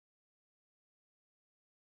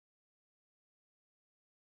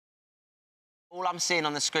All I'm seeing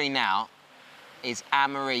on the screen now is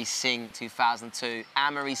Anne-Marie sing 2002,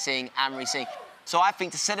 Anne-Marie sing, Anne-Marie sing. So I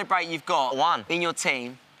think to celebrate you've got one in your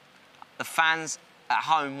team, the fans at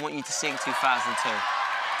home want you to sing 2002.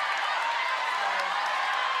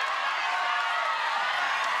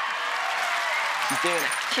 She's doing it.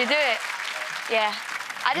 She'll do it. Yeah.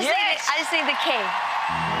 I just need the key.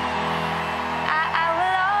 I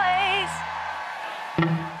will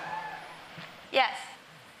always. Yes.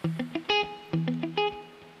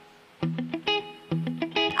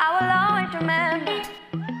 I will always remember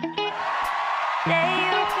that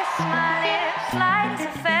you kissed my lips light as a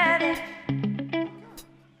feather,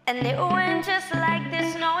 and it went just like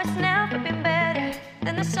this. No, it's never been better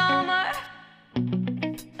than the summer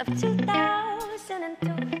of 2002.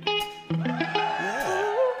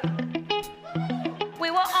 We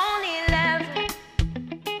were only 11,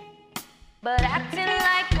 but acting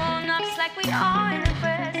like grown-ups, like we are in the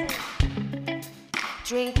present.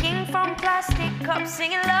 Drinking from plastic cups,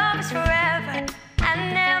 singing love is forever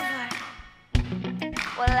and never.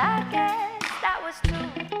 Well, I guess that was true.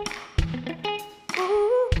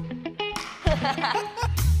 Ooh.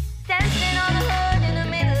 Dancing on the hood in the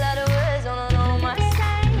middle of the woods on an old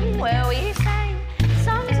Mustang, where we sang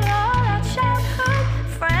songs of all our childhood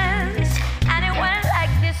friends. And it went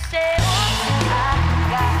like this, say, oh, I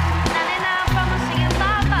got 99 problems singing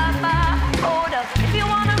bye, bye, bye. Hold up, if you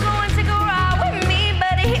wanna go and take a ride with me,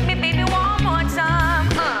 better hit me, baby, one more time.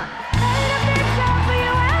 Paint a picture for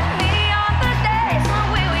you and me on the days when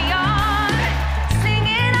we were young,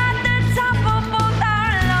 singing at the top of both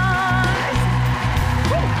our lungs.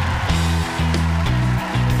 Woo.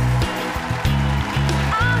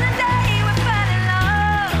 On the day we fell in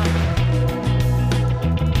love.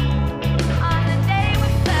 On the day we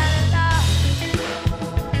fell in love.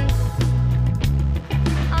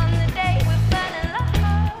 On the day we fell in love.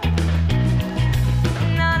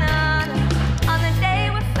 No, no, no. On the day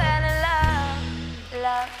we fell in love.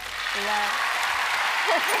 Love, love.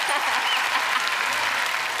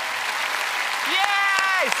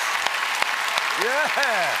 Yes!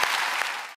 Yeah!